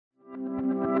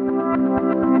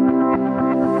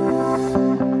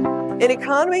An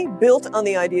economy built on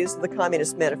the ideas of the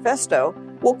Communist Manifesto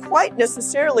will quite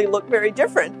necessarily look very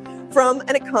different from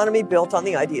an economy built on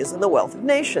the ideas and the wealth of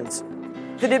nations.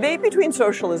 The debate between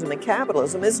socialism and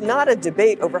capitalism is not a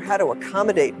debate over how to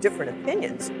accommodate different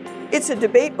opinions. It's a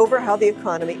debate over how the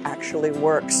economy actually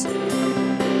works.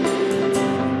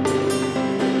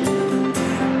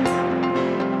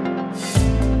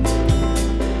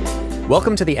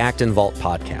 Welcome to the Acton Vault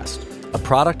podcast, a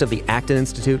product of the Acton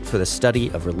Institute for the Study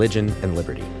of Religion and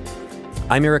Liberty.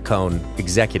 I'm Eric Cohn,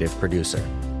 executive producer.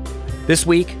 This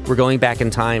week, we're going back in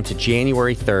time to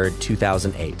January 3rd,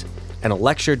 2008, and a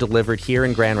lecture delivered here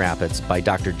in Grand Rapids by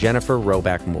Dr. Jennifer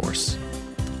Roback Morse.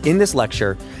 In this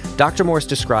lecture, Dr. Morse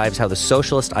describes how the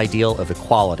socialist ideal of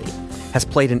equality has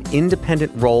played an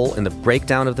independent role in the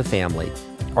breakdown of the family,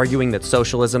 arguing that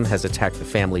socialism has attacked the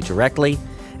family directly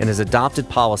and has adopted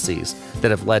policies that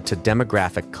have led to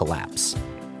demographic collapse.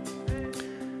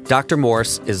 Dr.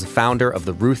 Morse is the founder of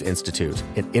the Ruth Institute,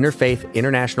 an interfaith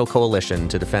international coalition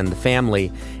to defend the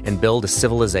family and build a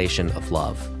civilization of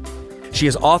love. She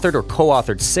has authored or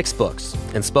co-authored 6 books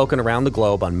and spoken around the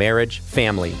globe on marriage,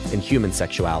 family, and human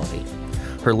sexuality.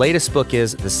 Her latest book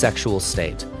is The Sexual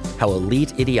State: How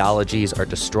Elite Ideologies Are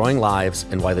Destroying Lives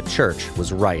and Why the Church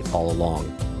Was Right All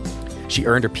Along. She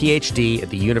earned her PhD at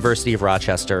the University of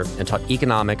Rochester and taught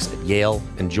economics at Yale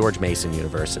and George Mason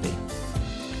University.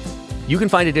 You can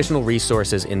find additional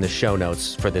resources in the show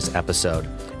notes for this episode,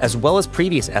 as well as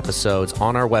previous episodes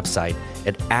on our website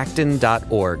at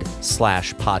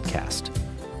acton.org/podcast.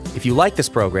 If you like this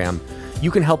program,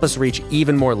 you can help us reach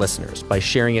even more listeners by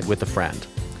sharing it with a friend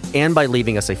and by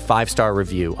leaving us a 5-star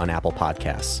review on Apple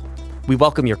Podcasts. We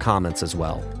welcome your comments as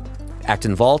well.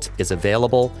 Acton Vault is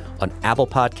available on Apple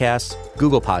Podcasts,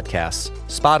 Google Podcasts,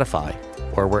 Spotify,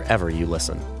 or wherever you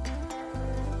listen.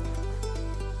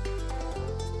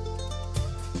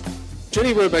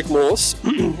 Jenny Roback Morse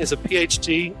is a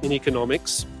PhD in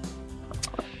economics.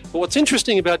 But what's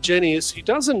interesting about Jenny is she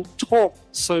doesn't talk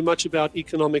so much about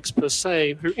economics per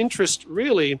se. Her interest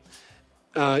really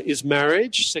is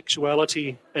marriage,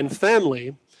 sexuality, and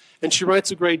family. And she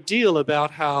writes a great deal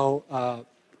about how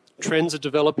trends are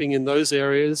developing in those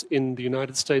areas in the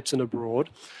United States and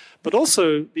abroad, but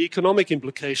also the economic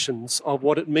implications of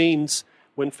what it means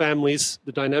when families,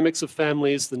 the dynamics of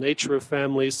families, the nature of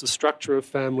families, the structure of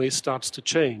families starts to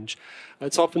change.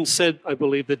 It's often said, I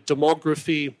believe, that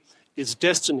demography is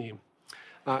destiny.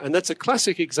 And that's a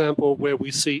classic example where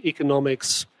we see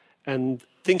economics and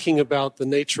thinking about the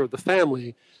nature of the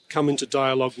family come into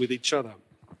dialogue with each other.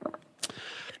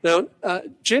 Now,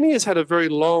 Jenny has had a very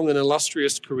long and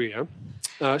illustrious career.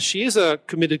 She is a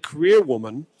committed career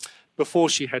woman before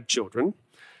she had children.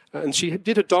 And she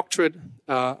did a doctorate,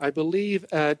 I believe,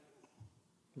 at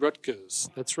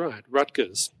Rutgers. That's right,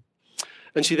 Rutgers.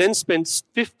 And she then spent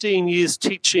 15 years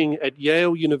teaching at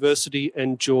Yale University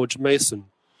and George Mason.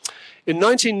 In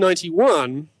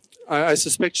 1991, I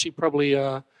suspect she probably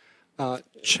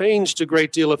changed a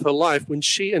great deal of her life when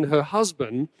she and her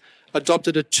husband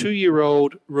adopted a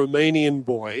 2-year-old Romanian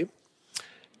boy,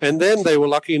 and then they were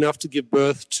lucky enough to give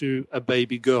birth to a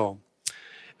baby girl.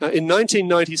 In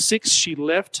 1996, she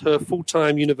left her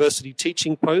full-time university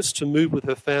teaching post to move with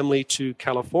her family to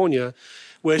California,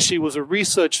 where she was a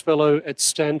research fellow at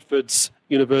Stanford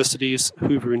University's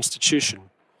Hoover Institution.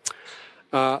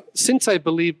 Since, I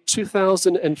believe,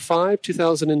 2005,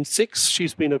 2006,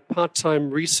 she's been a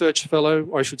part-time research fellow,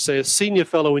 or I should say a senior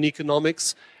fellow in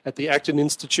economics at the Acton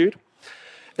Institute.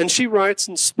 And she writes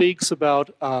and speaks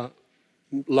about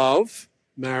love,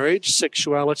 marriage,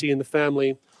 sexuality, and the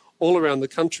family all around the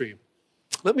country.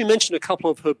 Let me mention a couple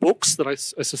of her books that I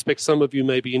suspect some of you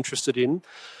may be interested in.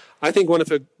 I think one of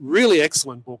her really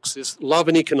excellent books is Love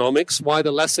and Economics: Why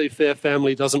the Laissez-Faire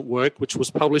Family Doesn't Work, which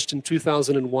was published in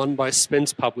 2001 by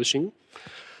Spence Publishing.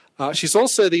 She's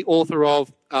also the author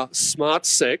of Smart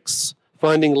Sex: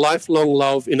 Finding Lifelong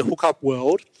Love in a Hookup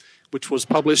World, which was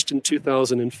published in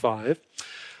 2005.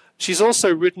 She's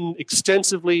also written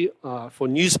extensively for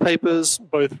newspapers,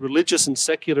 both religious and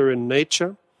secular in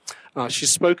nature.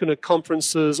 She's spoken at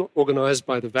conferences organized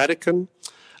by the Vatican.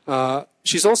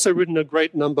 She's also written a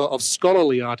great number of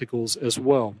scholarly articles as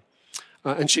well.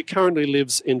 And she currently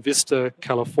lives in Vista,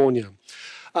 California.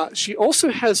 She also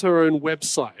has her own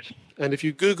website. And if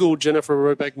you Google Jennifer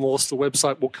Roback Morse, the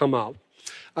website will come up.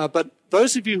 But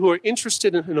those of you who are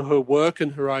interested in her work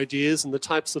and her ideas and the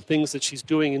types of things that she's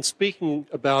doing and speaking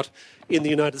about in the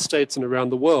United States and around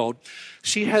the world,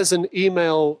 she has an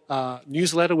email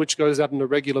newsletter which goes out on a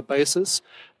regular basis.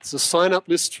 There's a sign-up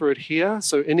list for it here.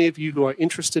 So any of you who are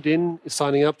interested in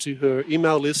signing up to her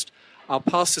email list, I'll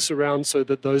pass this around so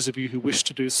that those of you who wish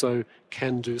to do so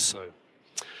can do so.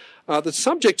 The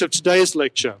subject of today's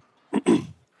lecture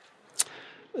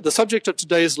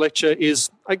is,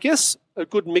 I guess, a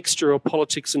good mixture of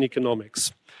politics and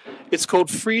economics. It's called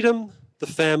Freedom, the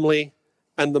Family,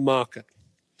 and the Market,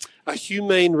 a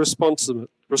humane response to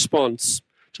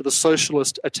the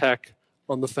socialist attack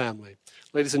on the family.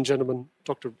 Ladies and gentlemen,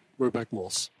 Dr.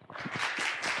 Roback-Morse.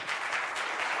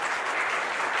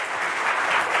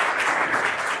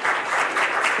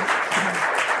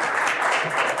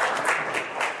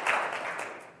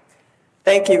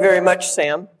 Thank you very much,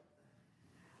 Sam.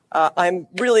 I'm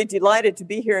really delighted to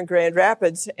be here in Grand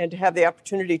Rapids and to have the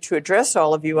opportunity to address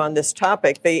all of you on this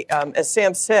topic. As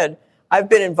Sam said, I've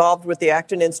been involved with the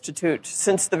Acton Institute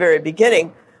since the very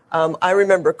beginning. I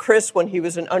remember Chris when he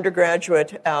was an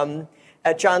undergraduate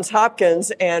at Johns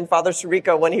Hopkins and Father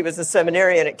Sirico when he was a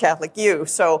seminarian at Catholic U.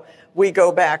 So we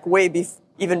go back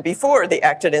even before the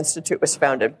Acton Institute was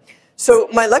founded. So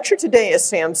my lecture today, as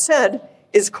Sam said,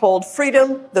 is called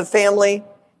Freedom, the Family,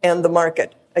 and the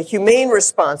Market, a humane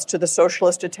response to the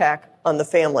socialist attack on the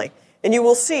family. And you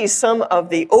will see some of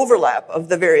the overlap of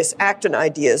the various Acton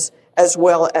ideas as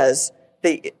well as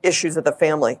the issues of the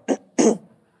family.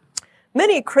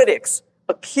 Many critics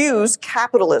accuse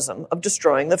capitalism of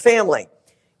destroying the family.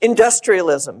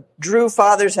 Industrialism drew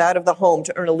fathers out of the home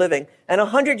to earn a living, and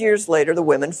 100 years later, the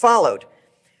women followed.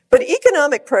 But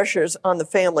economic pressures on the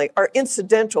family are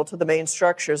incidental to the main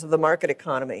structures of the market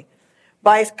economy.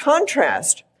 By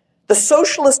contrast, the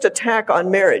socialist attack on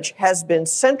marriage has been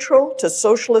central to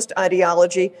socialist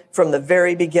ideology from the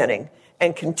very beginning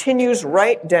and continues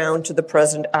right down to the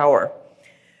present hour.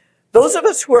 Those of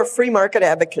us who are free market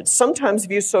advocates sometimes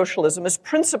view socialism as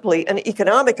principally an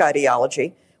economic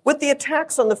ideology, with the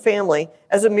attacks on the family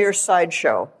as a mere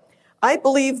sideshow. I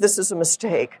believe this is a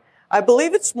mistake. I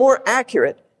believe it's more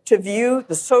accurate to view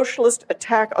the socialist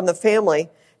attack on the family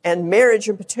and marriage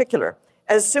in particular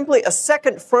as simply a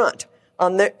second front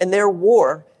in their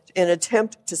war in an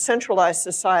attempt to centralize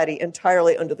society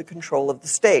entirely under the control of the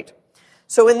state.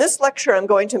 So in this lecture, I'm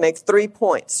going to make 3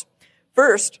 points.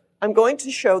 First, I'm going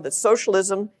to show that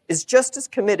socialism is just as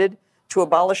committed to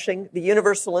abolishing the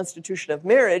universal institution of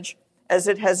marriage as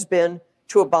it has been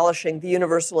to abolishing the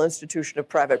universal institution of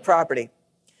private property.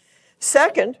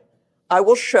 Second, I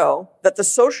will show that the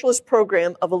socialist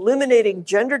program of eliminating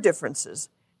gender differences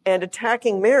and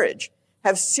attacking marriage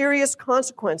have serious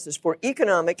consequences for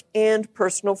economic and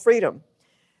personal freedom.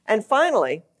 And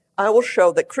finally, I will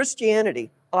show that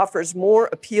Christianity offers more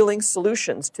appealing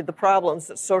solutions to the problems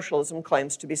that socialism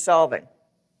claims to be solving.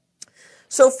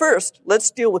 So first, let's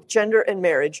deal with gender and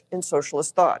marriage in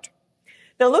socialist thought.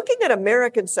 Now, looking at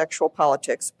American sexual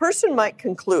politics, a person might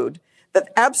conclude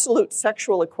that absolute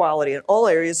sexual equality in all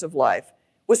areas of life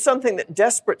was something that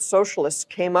desperate socialists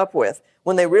came up with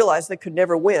when they realized they could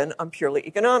never win on purely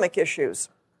economic issues.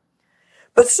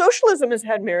 But socialism has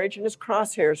had marriage in its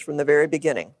crosshairs from the very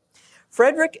beginning.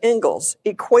 Frederick Engels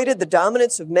equated the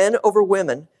dominance of men over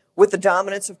women with the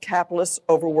dominance of capitalists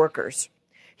over workers.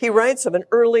 He writes of an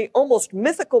early, almost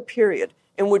mythical period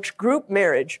in which group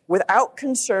marriage, without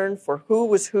concern for who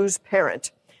was whose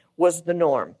parent, was the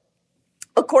norm.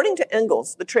 According to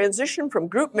Engels, the transition from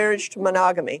group marriage to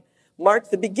monogamy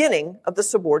marked the beginning of the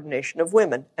subordination of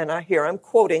women. And here I'm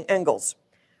quoting Engels.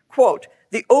 Quote,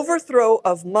 "The overthrow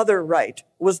of mother right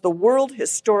was the world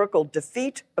historical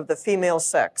defeat of the female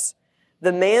sex.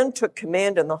 The man took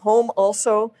command in the home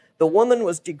also. The woman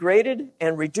was degraded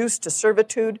and reduced to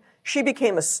servitude. She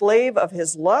became a slave of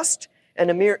his lust and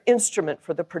a mere instrument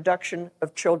for the production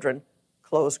of children."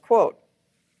 Close quote.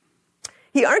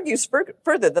 He argues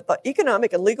further that the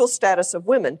economic and legal status of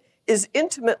women is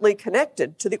intimately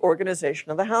connected to the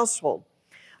organization of the household.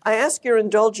 I ask your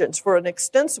indulgence for an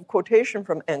extensive quotation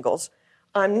from Engels.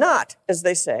 I'm not, as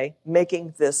they say,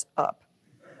 making this up.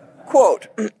 Quote,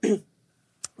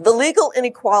 "The legal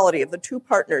inequality of the two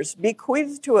partners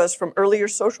bequeathed to us from earlier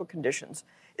social conditions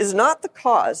is not the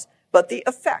cause, but the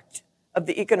effect of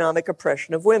the economic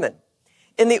oppression of women.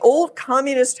 In the old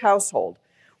communist household,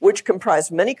 which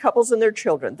comprised many couples and their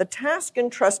children, the task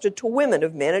entrusted to women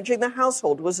of managing the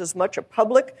household was as much a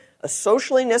public, a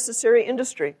socially necessary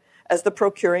industry as the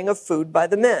procuring of food by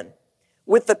the men.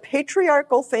 With the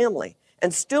patriarchal family,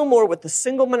 and still more with the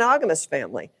single monogamous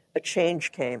family, a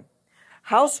change came.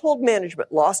 Household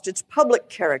management lost its public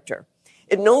character.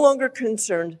 It no longer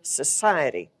concerned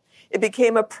society. It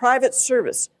became a private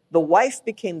service. The wife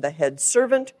became the head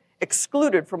servant,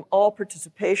 excluded from all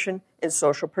participation in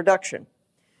social production.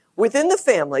 Within the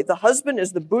family, the husband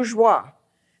is the bourgeois,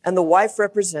 and the wife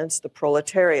represents the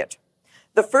proletariat.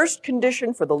 The first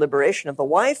condition for the liberation of the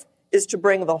wife is to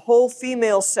bring the whole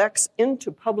female sex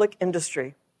into public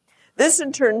industry. This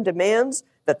in turn demands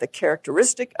that the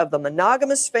characteristic of the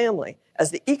monogamous family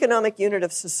as the economic unit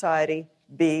of society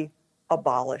be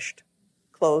abolished.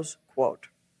 Close quote.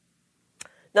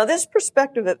 Now, this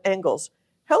perspective of Engels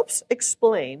helps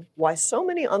explain why so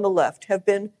many on the left have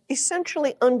been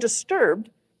essentially undisturbed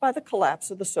by the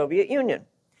collapse of the Soviet Union.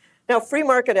 Now, free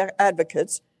market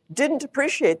advocates didn't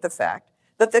appreciate the fact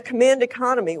that the command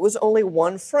economy was only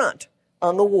one front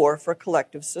on the war for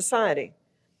collective society.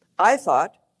 I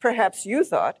thought, perhaps you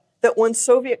thought, that when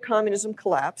Soviet communism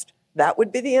collapsed, that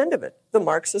would be the end of it. The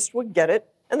Marxists would get it,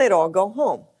 and they'd all go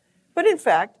home. But in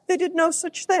fact, they did no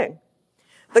such thing.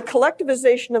 The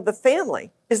collectivization of the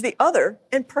family is the other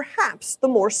and perhaps the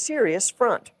more serious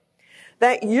front.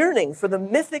 That yearning for the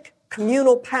mythic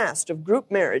communal past of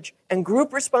group marriage and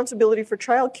group responsibility for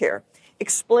childcare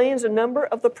explains a number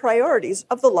of the priorities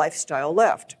of the lifestyle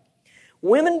left.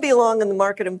 Women belong in the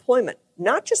market employment,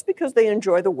 not just because they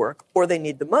enjoy the work or they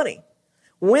need the money.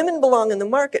 Women belong in the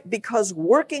market because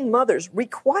working mothers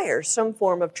require some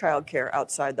form of childcare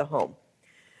outside the home.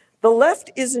 The left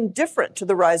is indifferent to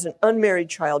the rise in unmarried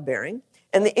childbearing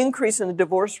and the increase in the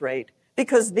divorce rate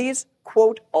because these,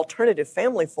 quote, alternative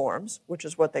family forms, which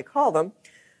is what they call them,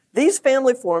 these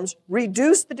family forms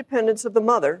reduce the dependence of the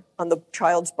mother on the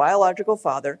child's biological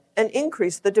father and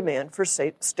increase the demand for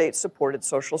state-supported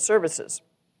social services.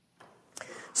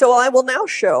 So I will now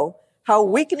show how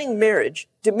weakening marriage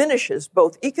diminishes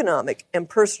both economic and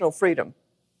personal freedom.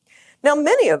 Now,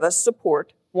 many of us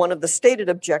support one of the stated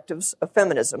objectives of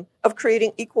feminism of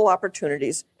creating equal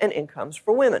opportunities and incomes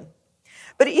for women.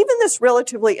 But even this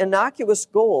relatively innocuous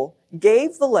goal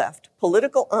gave the left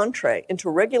political entree into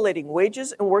regulating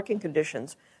wages and working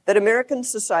conditions that American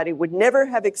society would never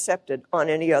have accepted on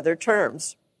any other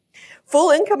terms. Full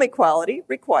income equality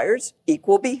requires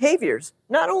equal behaviors,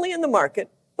 not only in the market,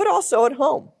 but also at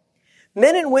home.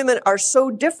 Men and women are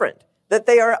so different that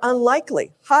they are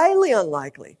unlikely, highly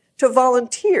unlikely, to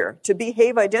volunteer to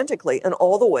behave identically in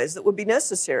all the ways that would be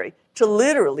necessary to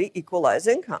literally equalize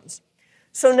incomes.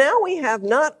 So now we have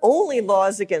not only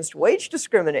laws against wage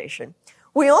discrimination,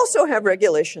 we also have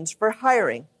regulations for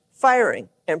hiring, firing,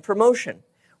 and promotion.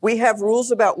 We have rules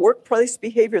about workplace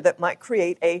behavior that might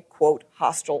create a, quote,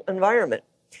 hostile environment.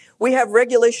 We have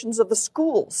regulations of the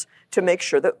schools to make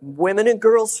sure that women and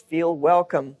girls feel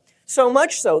welcome. So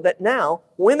much so that now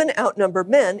women outnumber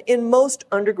men in most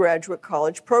undergraduate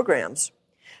college programs.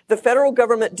 The federal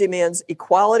government demands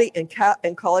equality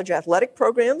in college athletic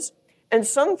programs, and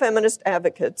some feminist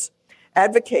advocates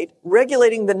advocate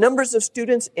regulating the numbers of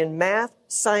students in math,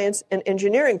 science, and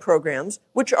engineering programs,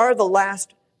 which are the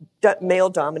last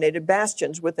male-dominated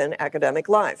bastions within academic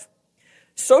life.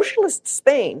 Socialist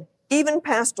Spain even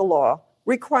passed a law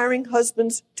requiring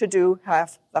husbands to do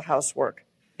half the housework,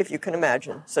 if you can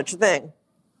imagine such a thing.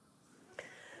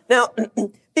 Now,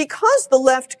 because the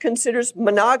left considers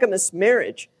monogamous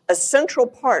marriage a central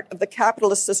part of the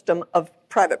capitalist system of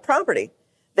private property,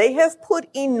 they have put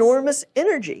enormous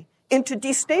energy into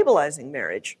destabilizing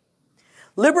marriage.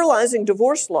 Liberalizing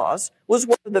divorce laws was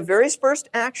one of the very first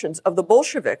actions of the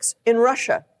Bolsheviks in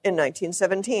Russia in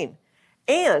 1917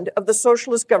 and of the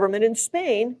socialist government in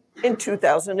Spain in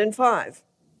 2005.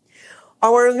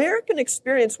 Our American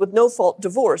experience with no-fault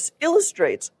divorce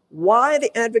illustrates why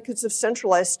the advocates of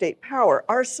centralized state power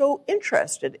are so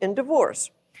interested in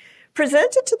divorce.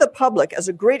 Presented to the public as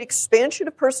a great expansion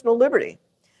of personal liberty,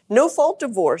 no-fault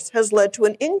divorce has led to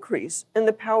an increase in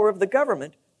the power of the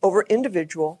government over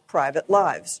individual private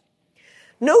lives.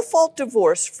 No-fault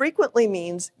divorce frequently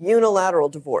means unilateral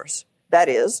divorce. That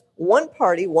is, one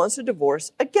party wants a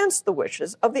divorce against the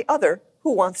wishes of the other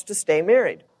who wants to stay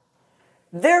married.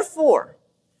 Therefore,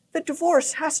 the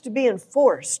divorce has to be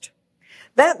enforced.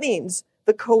 That means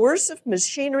the coercive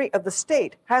machinery of the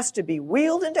state has to be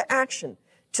wheeled into action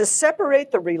to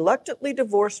separate the reluctantly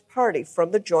divorced party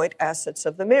from the joint assets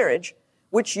of the marriage,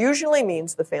 which usually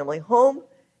means the family home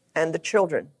and the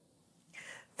children.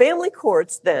 Family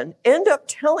courts then end up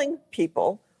telling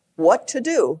people what to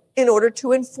do in order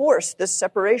to enforce this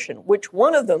separation, which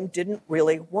one of them didn't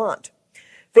really want.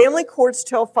 Family courts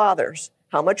tell fathers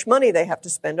how much money they have to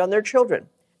spend on their children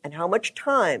and how much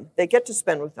time they get to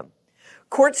spend with them.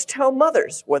 Courts tell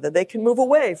mothers whether they can move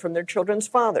away from their children's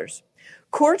fathers.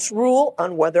 Courts rule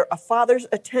on whether a father's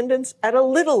attendance at a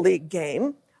Little League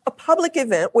game, a public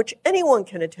event which anyone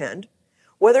can attend,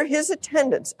 whether his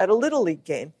attendance at a Little League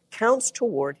game counts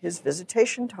toward his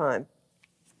visitation time.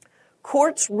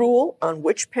 Courts rule on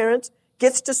which parent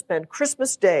gets to spend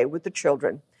Christmas Day with the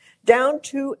children, down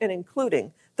to and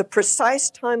including the precise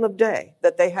time of day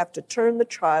that they have to turn the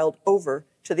child over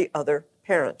to the other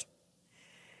parent.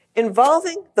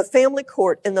 Involving the family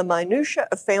court in the minutiae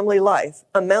of family life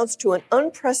amounts to an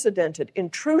unprecedented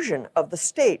intrusion of the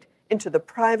state into the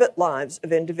private lives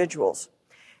of individuals.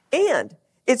 And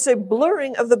it's a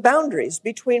blurring of the boundaries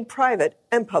between private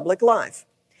and public life.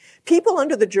 People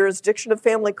under the jurisdiction of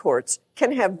family courts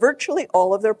can have virtually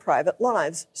all of their private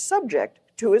lives subject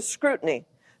to its scrutiny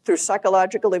through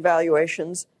psychological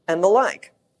evaluations and the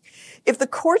like. If the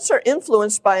courts are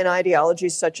influenced by an ideology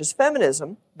such as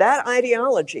feminism, that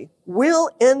ideology will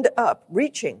end up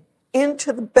reaching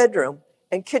into the bedroom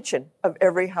and kitchen of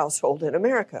every household in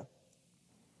America.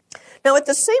 Now, at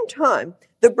the same time,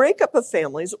 the breakup of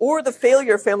families or the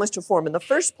failure of families to form in the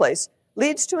first place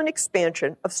leads to an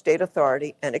expansion of state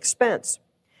authority and expense.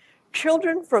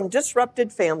 Children from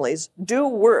disrupted families do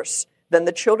worse than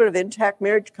the children of intact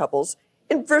marriage couples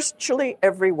in virtually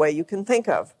every way you can think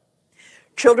of.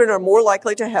 Children are more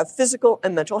likely to have physical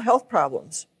and mental health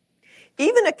problems.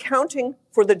 Even accounting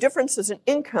for the differences in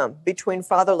income between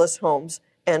fatherless homes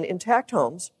and intact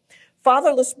homes,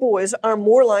 fatherless boys are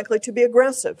more likely to be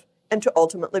aggressive and to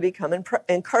ultimately become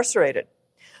incarcerated.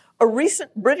 A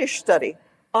recent British study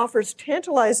offers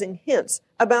tantalizing hints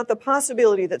about the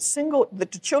possibility that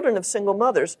the children of single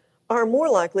mothers are more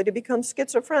likely to become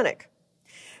schizophrenic.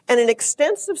 And an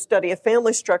extensive study of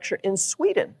family structure in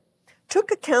Sweden took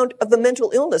account of the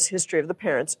mental illness history of the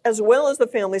parents as well as the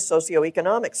family's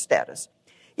socioeconomic status.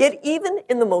 Yet even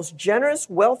in the most generous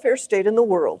welfare state in the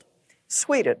world,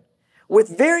 Sweden,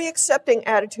 with very accepting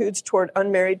attitudes toward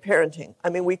unmarried parenting, I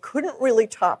mean, we couldn't really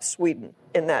top Sweden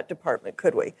in that department,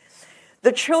 could we?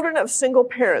 The children of single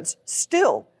parents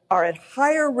still are at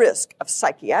higher risk of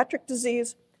psychiatric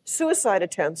disease, suicide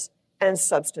attempts, and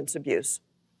substance abuse,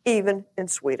 even in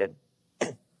Sweden.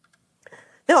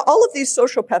 Now, all of these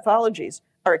social pathologies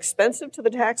are expensive to the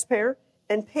taxpayer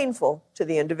and painful to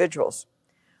the individuals.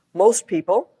 Most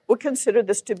people would consider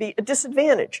this to be a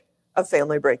disadvantage of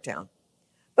family breakdown.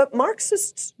 But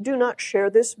Marxists do not share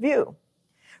this view.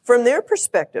 From their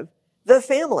perspective, the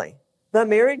family, the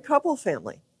married couple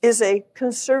family, is a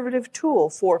conservative tool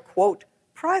for, quote,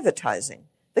 privatizing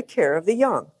the care of the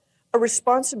young, a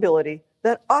responsibility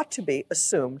that ought to be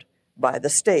assumed by the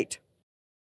state.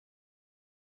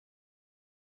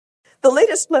 The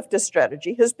latest leftist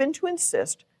strategy has been to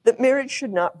insist that marriage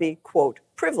should not be, quote,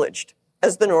 privileged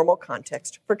as the normal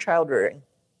context for child rearing.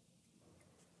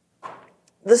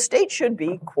 The state should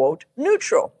be, quote,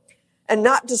 neutral and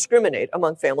not discriminate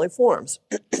among family forms.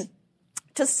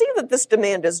 To see that this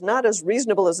demand is not as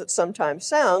reasonable as it sometimes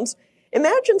sounds,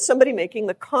 imagine somebody making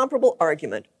the comparable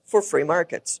argument for free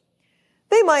markets.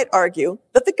 They might argue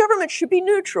that the government should be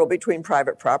neutral between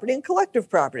private property and collective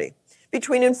property,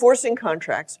 between enforcing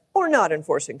contracts or not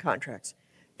enforcing contracts.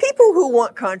 People who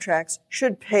want contracts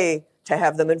should pay to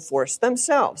have them enforced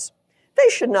themselves. They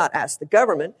should not ask the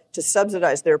government to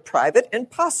subsidize their private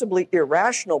and possibly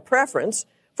irrational preference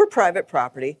for private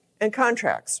property and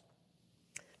contracts.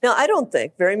 Now, I don't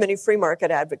think very many free market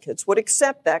advocates would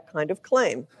accept that kind of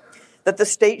claim, that the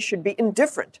state should be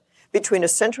indifferent between a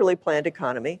centrally planned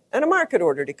economy and a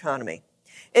market-ordered economy.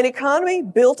 An economy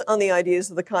built on the ideas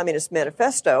of the Communist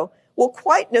Manifesto will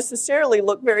quite necessarily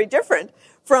look very different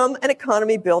from an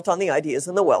economy built on the ideas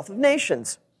and the wealth of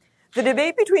nations. The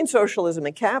debate between socialism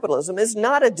and capitalism is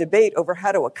not a debate over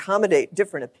how to accommodate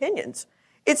different opinions.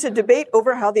 It's a debate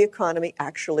over how the economy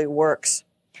actually works.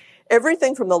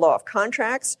 Everything from the law of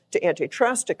contracts to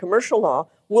antitrust to commercial law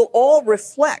will all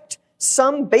reflect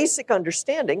some basic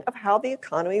understanding of how the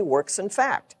economy works in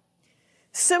fact.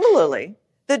 Similarly,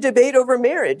 the debate over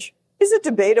marriage is a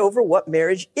debate over what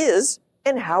marriage is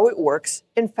and how it works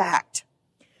in fact.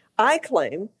 I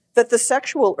claim that the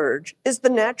sexual urge is the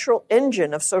natural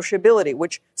engine of sociability,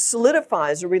 which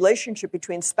solidifies a relationship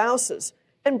between spouses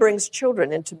and brings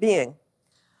children into being.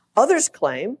 Others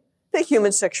claim that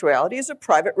human sexuality is a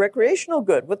private recreational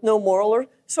good with no moral or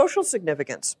social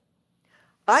significance.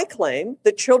 I claim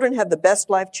that children have the best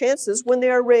life chances when they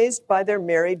are raised by their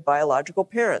married biological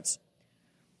parents.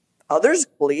 Others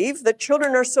believe that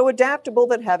children are so adaptable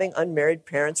that having unmarried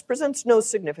parents presents no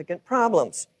significant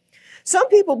problems. Some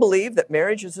people believe that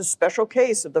marriage is a special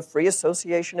case of the free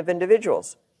association of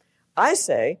individuals. I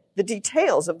say the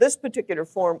details of this particular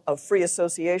form of free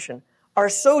association are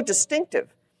so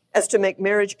distinctive as to make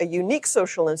marriage a unique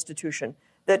social institution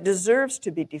that deserves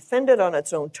to be defended on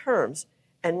its own terms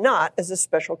and not as a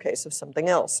special case of something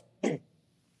else.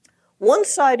 One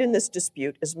side in this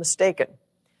dispute is mistaken.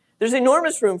 There's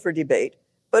enormous room for debate,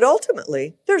 but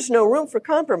ultimately, there's no room for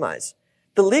compromise.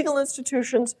 The legal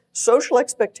institutions, social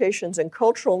expectations, and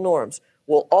cultural norms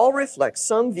will all reflect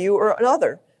some view or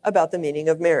another about the meaning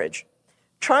of marriage.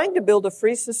 Trying to build a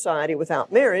free society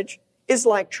without marriage is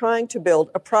like trying to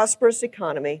build a prosperous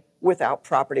economy without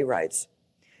property rights.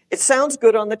 It sounds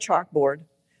good on the chalkboard,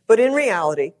 but in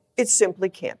reality, it simply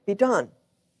can't be done.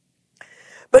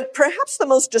 But perhaps the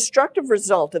most destructive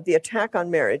result of the attack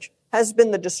on marriage has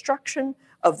been the destruction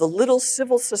of the little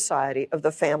civil society of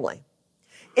the family.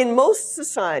 In most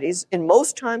societies, in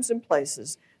most times and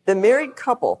places, the married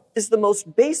couple is the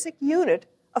most basic unit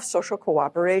of social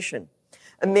cooperation.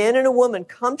 A man and a woman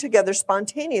come together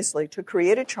spontaneously to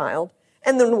create a child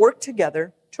and then work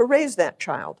together to raise that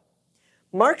child.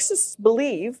 Marxists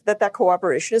believe that that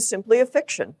cooperation is simply a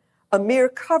fiction, a mere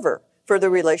cover for the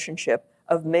relationship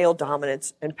of male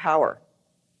dominance and power.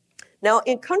 Now,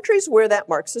 in countries where that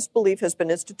Marxist belief has been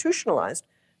institutionalized,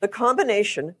 the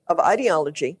combination of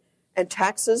ideology and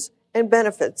taxes and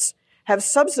benefits have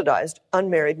subsidized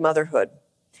unmarried motherhood.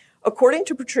 According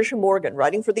to Patricia Morgan,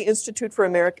 writing for the Institute for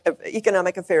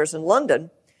Economic Affairs in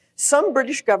London, some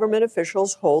British government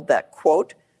officials hold that,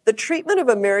 quote, the treatment of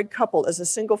a married couple as a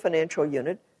single financial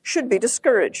unit should be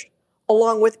discouraged,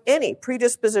 along with any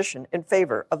predisposition in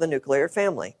favor of the nuclear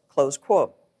family, close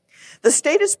quote. The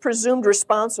state is presumed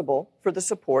responsible for the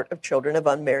support of children of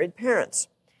unmarried parents.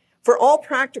 For all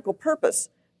practical purposes,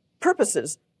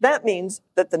 that means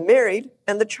that the married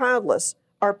and the childless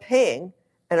are paying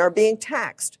and are being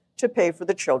taxed to pay for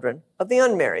the children of the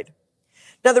unmarried.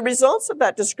 Now, the results of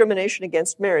that discrimination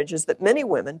against marriage is that many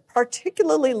women,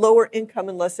 particularly lower income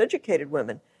and less educated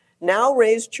women, now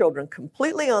raise children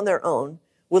completely on their own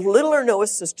with little or no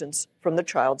assistance from the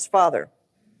child's father.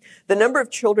 The number of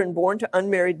children born to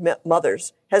unmarried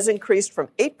mothers has increased from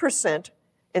 8%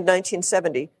 in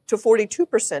 1970 to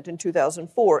 42% in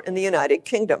 2004 in the United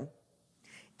Kingdom.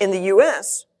 In the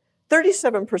U.S.,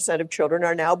 37% of children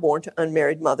are now born to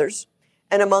unmarried mothers,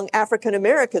 and among African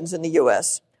Americans in the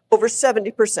U.S., over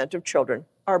 70% of children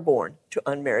are born to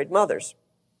unmarried mothers.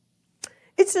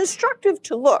 It's instructive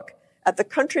to look at the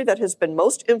country that has been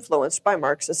most influenced by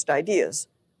Marxist ideas,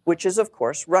 which is, of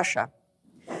course, Russia.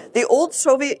 The old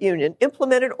Soviet Union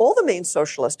implemented all the main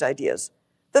socialist ideas.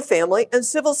 The family and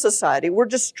civil society were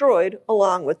destroyed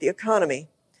along with the economy.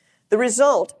 The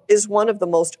result is one of the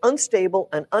most unstable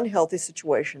and unhealthy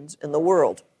situations in the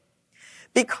world.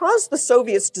 Because the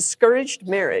Soviets discouraged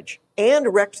marriage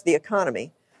and wrecked the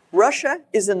economy, Russia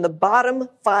is in the bottom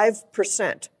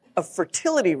 5% of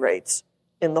fertility rates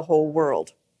in the whole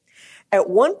world. At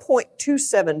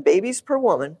 1.27 babies per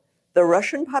woman, the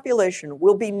Russian population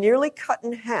will be nearly cut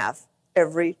in half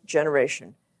every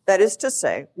generation. That is to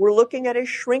say, we're looking at a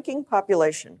shrinking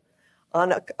population on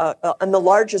the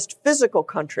largest physical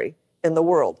country in the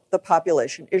world. The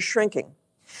population is shrinking.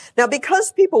 Now,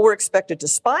 because people were expected to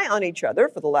spy on each other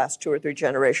for the last 2 or 3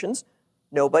 generations,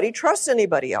 nobody trusts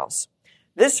anybody else.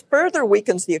 This further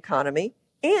weakens the economy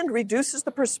and reduces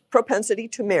the propensity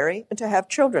to marry and to have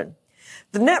children.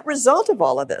 The net result of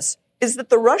all of this is that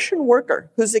the Russian worker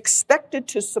who's expected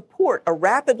to support a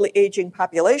rapidly aging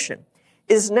population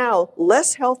is now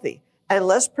less healthy and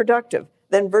less productive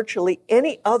than virtually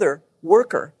any other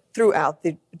worker throughout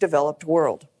the developed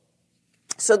world.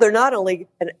 So they're not only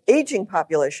an aging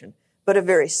population, but a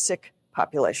very sick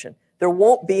population. There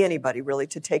won't be anybody really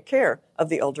to take care of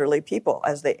the elderly people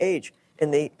as they age in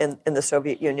the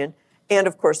Soviet Union. And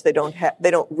of course, they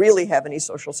don't really have any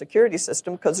social security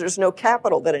system because there's no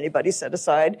capital that anybody set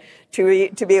aside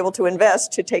to be able to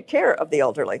invest to take care of the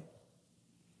elderly.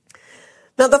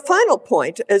 Now, the final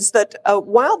point is that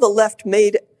while the left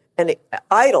made an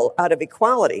idol out of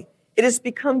equality, it has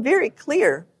become very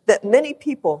clear that many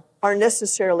people are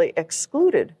necessarily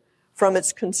excluded from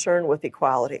its concern with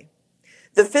equality.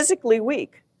 The physically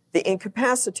weak, the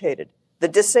incapacitated, the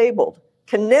disabled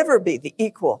can never be the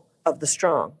equal of the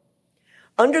strong.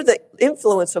 Under the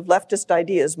influence of leftist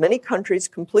ideas, many countries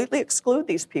completely exclude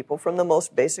these people from the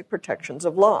most basic protections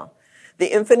of law.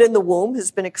 The infant in the womb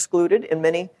has been excluded in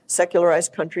many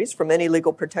secularized countries from any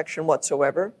legal protection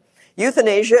whatsoever.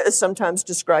 Euthanasia is sometimes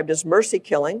described as mercy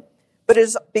killing, but it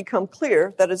has become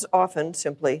clear that it's often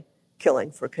simply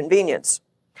killing for convenience.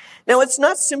 Now, it's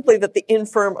not simply that the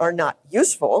infirm are not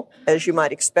useful, as you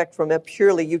might expect from a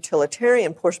purely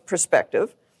utilitarian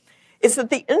perspective. It's that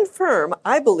the infirm,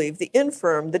 I believe,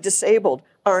 the disabled,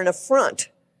 are an affront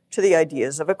to the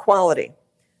ideas of equality.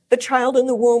 The child in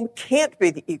the womb can't be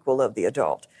the equal of the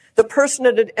adult. The person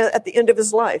at the end of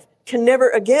his life can never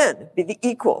again be the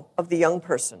equal of the young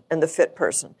person and the fit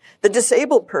person. The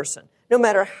disabled person, no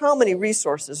matter how many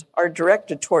resources are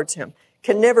directed towards him,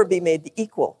 can never be made the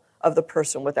equal of the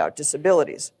person without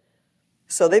disabilities.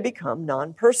 So they become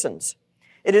non-persons.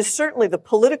 It is certainly the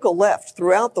political left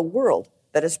throughout the world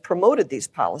that has promoted these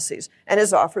policies and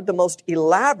has offered the most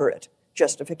elaborate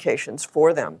justifications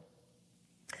for them.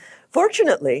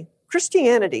 Fortunately,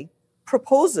 Christianity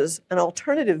proposes an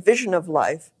alternative vision of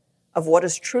life, of what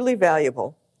is truly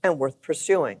valuable and worth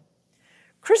pursuing.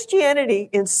 Christianity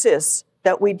insists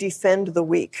that we defend the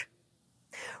weak,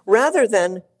 rather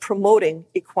than promoting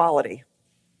equality.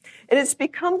 And it's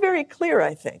become very clear,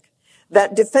 I think,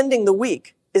 that defending the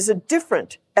weak is a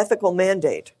different ethical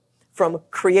mandate from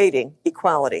creating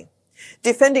equality.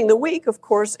 Defending the weak, of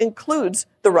course, includes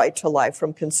the right to life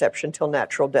from conception till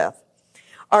natural death.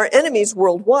 Our enemies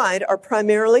worldwide are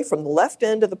primarily from the left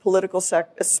end of the political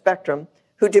spectrum,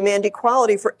 who demand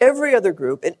equality for every other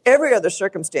group in every other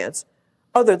circumstance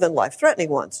other than life-threatening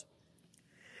ones.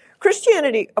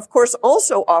 Christianity, of course,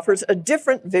 also offers a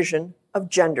different vision of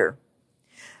gender.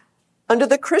 Under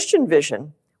the Christian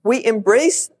vision, we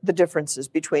embrace the differences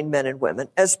between men and women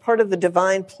as part of the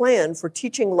divine plan for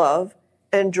teaching love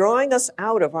and drawing us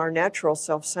out of our natural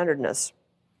self-centeredness.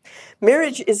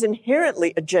 Marriage is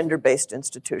inherently a gender-based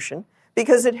institution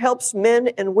because it helps men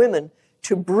and women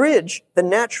to bridge the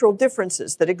natural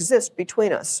differences that exist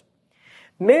between us.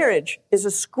 Marriage is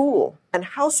a school and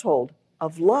household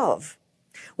of love.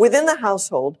 Within the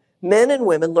household, men and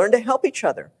women learn to help each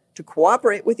other, to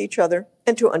cooperate with each other,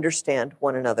 and to understand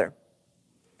one another.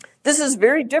 This is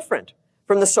very different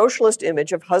from the socialist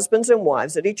image of husbands and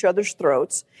wives at each other's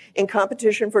throats in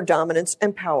competition for dominance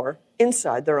and power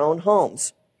inside their own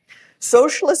homes.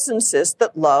 Socialists insist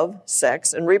that love,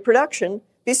 sex, and reproduction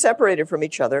be separated from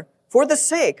each other for the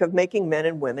sake of making men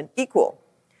and women equal.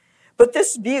 But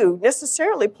this view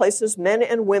necessarily places men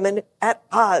and women at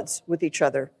odds with each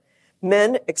other.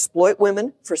 Men exploit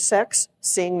women for sex,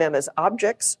 seeing them as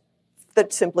objects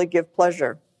that simply give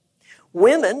pleasure.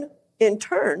 Women, in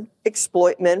turn,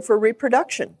 exploit men for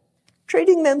reproduction,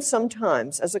 treating them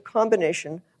sometimes as a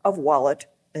combination of wallet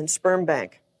and sperm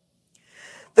bank.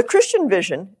 The Christian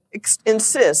vision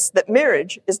insists that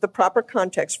marriage is the proper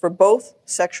context for both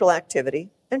sexual activity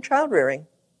and child-rearing.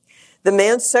 The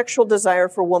man's sexual desire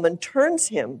for woman turns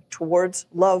him towards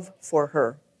love for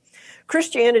her.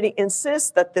 Christianity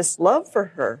insists that this love for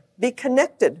her be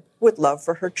connected with love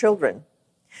for her children.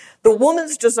 The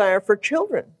woman's desire for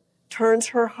children turns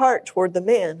her heart toward the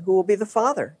man who will be the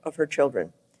father of her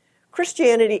children.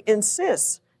 Christianity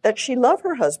insists that she love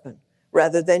her husband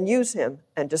rather than use him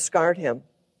and discard him.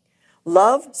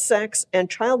 Love, sex, and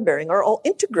childbearing are all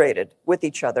integrated with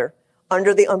each other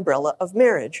under the umbrella of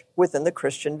marriage within the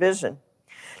Christian vision.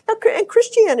 Now, and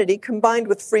Christianity, combined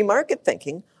with free market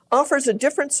thinking, offers a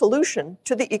different solution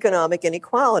to the economic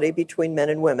inequality between men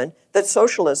and women that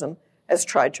socialism has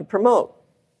tried to promote.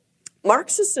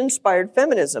 Marxist-inspired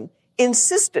feminism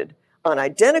insisted on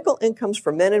identical incomes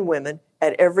for men and women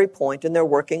at every point in their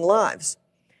working lives.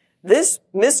 This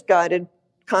misguided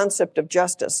concept of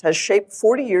justice has shaped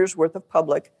 40 years' worth of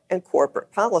public and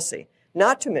corporate policy,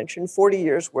 not to mention 40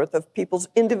 years' worth of people's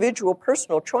individual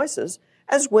personal choices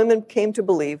as women came to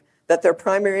believe that their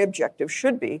primary objective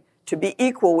should be to be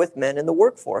equal with men in the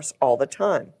workforce all the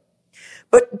time.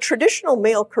 But traditional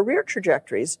male career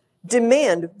trajectories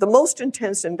demand the most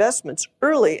intense investments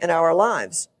early in our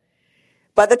lives.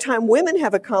 By the time women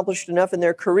have accomplished enough in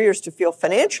their careers to feel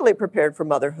financially prepared for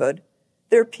motherhood,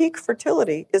 their peak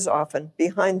fertility is often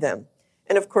behind them.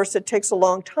 And of course, it takes a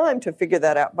long time to figure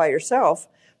that out by yourself.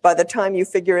 By the time you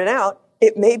figure it out,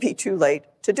 it may be too late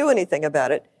to do anything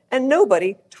about it. And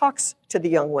nobody talks to the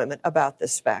young women about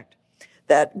this fact,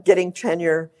 that getting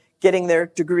tenure, getting their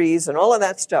degrees, and all of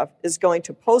that stuff is going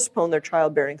to postpone their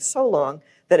childbearing so long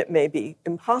that it may be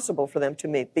impossible for them to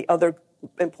meet the other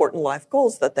important life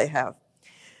goals that they have.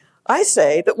 I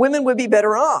say that women would be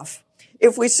better off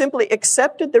if we simply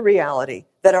accepted the reality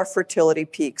that our fertility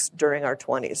peaks during our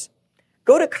 20s.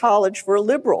 Go to college for a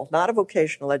liberal, not a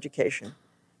vocational education.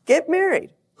 Get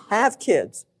married. Have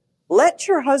kids. Let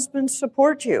your husband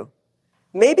support you.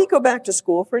 Maybe go back to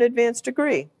school for an advanced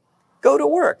degree. Go to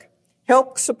work.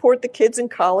 Help support the kids in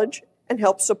college and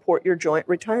help support your joint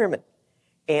retirement.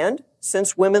 And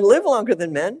since women live longer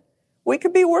than men, we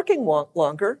could be working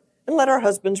longer and let our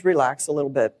husbands relax a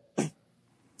little bit.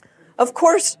 Of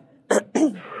course,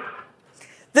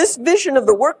 this vision of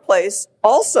the workplace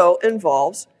also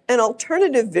involves an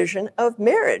alternative vision of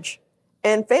marriage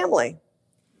and family.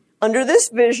 Under this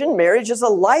vision, marriage is a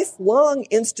lifelong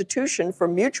institution for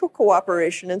mutual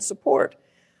cooperation and support,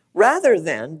 rather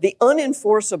than the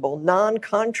unenforceable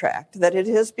non-contract that it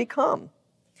has become.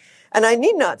 And I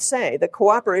need not say that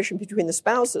cooperation between the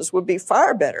spouses would be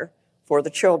far better for the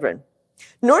children.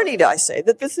 Nor need I say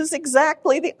that this is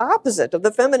exactly the opposite of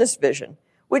the feminist vision,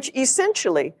 which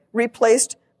essentially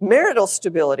replaced marital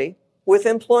stability with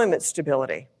employment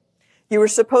stability. You were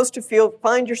supposed to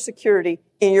find your security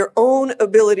in your own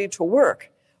ability to work,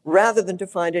 rather than to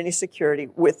find any security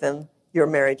within your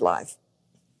married life.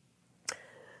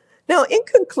 Now, in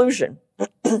conclusion,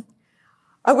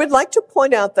 I would like to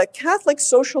point out that Catholic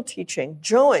social teaching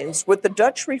joins with the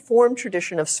Dutch Reformed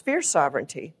tradition of sphere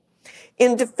sovereignty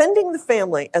in defending the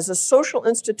family as a social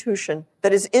institution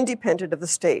that is independent of the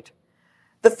state.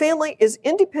 The family is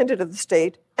independent of the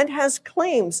state and has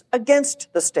claims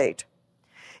against the state.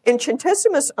 In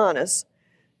Centesimus Annus,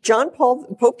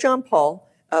 Pope John Paul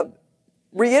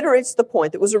reiterates the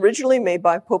point that was originally made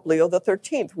by Pope Leo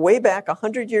XIII way back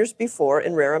 100 years before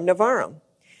in Rerum Novarum.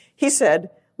 He said,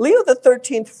 Leo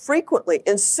XIII frequently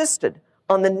insisted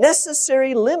on the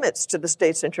necessary limits to the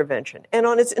state's intervention and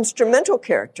on its instrumental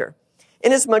character,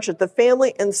 inasmuch as the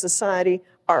family and society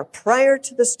are prior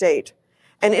to the state,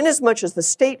 and inasmuch as the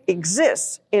state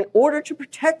exists in order to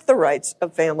protect the rights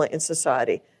of family and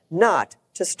society, not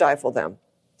to stifle them.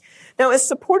 Now, as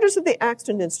supporters of the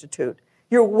Acton Institute,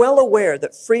 you're well aware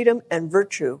that freedom and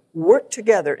virtue work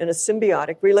together in a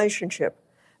symbiotic relationship.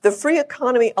 The free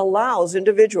economy allows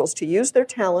individuals to use their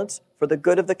talents for the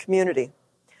good of the community.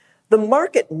 The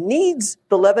market needs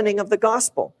the leavening of the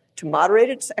gospel to moderate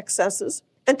its excesses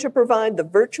and to provide the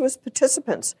virtuous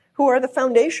participants who are the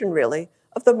foundation, really,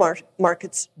 of the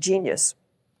market's genius.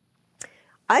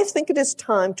 I think it is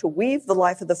time to weave the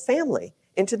life of the family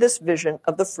into this vision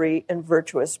of the free and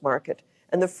virtuous market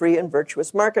and the free and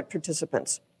virtuous market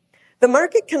participants. The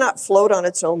market cannot float on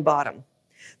its own bottom.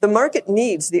 The market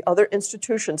needs the other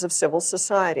institutions of civil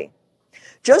society.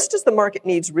 Just as the market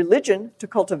needs religion to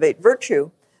cultivate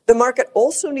virtue, the market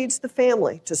also needs the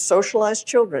family to socialize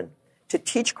children, to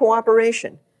teach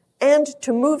cooperation, and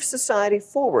to move society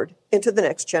forward into the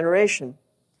next generation.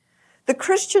 The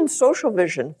Christian social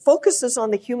vision focuses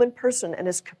on the human person and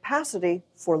his capacity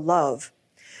for love.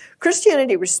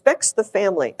 Christianity respects the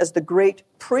family as the great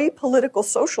pre-political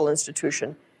social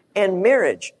institution and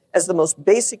marriage as the most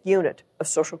basic unit of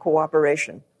social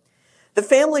cooperation. The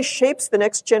family shapes the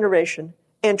next generation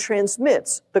and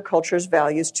transmits the culture's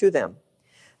values to them.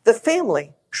 The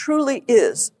family truly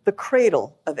is the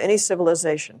cradle of any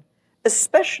civilization,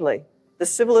 especially the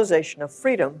civilization of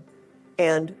freedom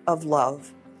and of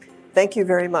love. Thank you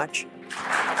very much.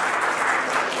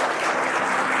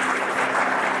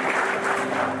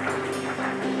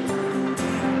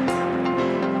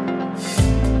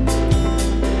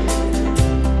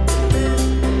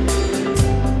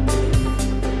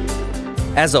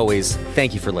 As always,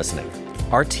 thank you for listening.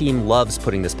 Our team loves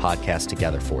putting this podcast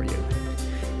together for you.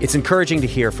 It's encouraging to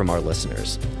hear from our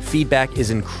listeners. Feedback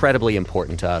is incredibly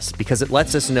important to us because it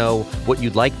lets us know what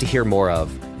you'd like to hear more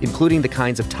of, including the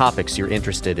kinds of topics you're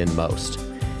interested in most.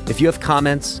 If you have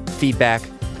comments, feedback,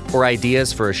 or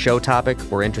ideas for a show topic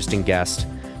or interesting guest,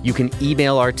 you can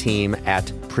email our team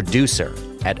at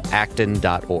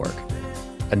producer@acton.org.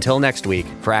 Until next week,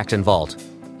 for Acton Vault,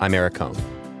 I'm Eric Cohn.